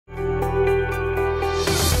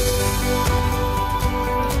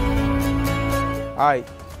Hi,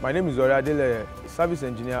 my name is Ore Adeleye, a service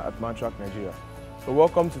engineer at Mantrack, Nigeria. So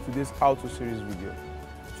welcome to today's How To series video.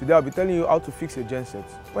 Today I'll be telling you how to fix a genset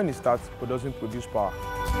when it starts but doesn't produce power.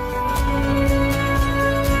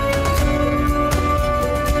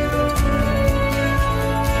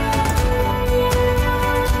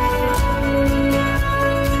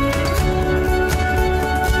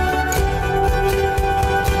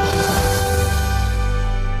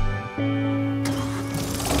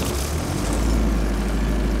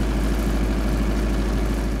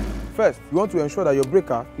 First, you want to ensure that your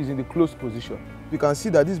breaker is in the closed position. You can see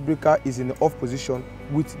that this breaker is in the off position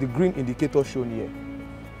with the green indicator shown here.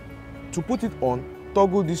 To put it on,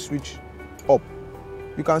 toggle this switch up.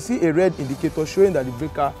 You can see a red indicator showing that the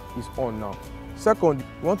breaker is on now. Second,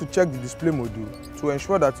 you want to check the display module to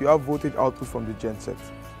ensure that you have voltage output from the genset.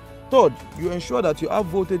 Third, you ensure that you have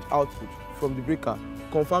voltage output from the breaker.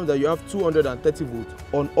 Confirm that you have 230 volts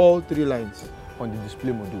on all 3 lines on the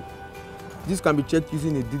display module. This can be checked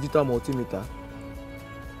using a digital multimeter.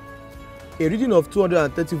 A reading of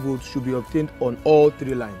 230 volts should be obtained on all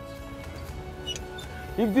 3 lines.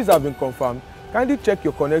 If these have been confirmed, kindly check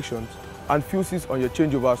your connections and fuses on your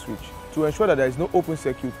changeover switch to ensure that there is no open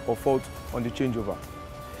circuit or fault on the changeover.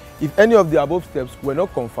 If any of the above steps were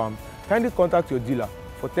not confirmed, kindly contact your dealer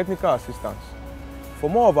for technical assistance. For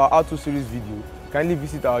more of our How To series video, kindly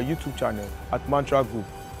visit our YouTube channel at Mantrack Group.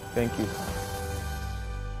 Thank you.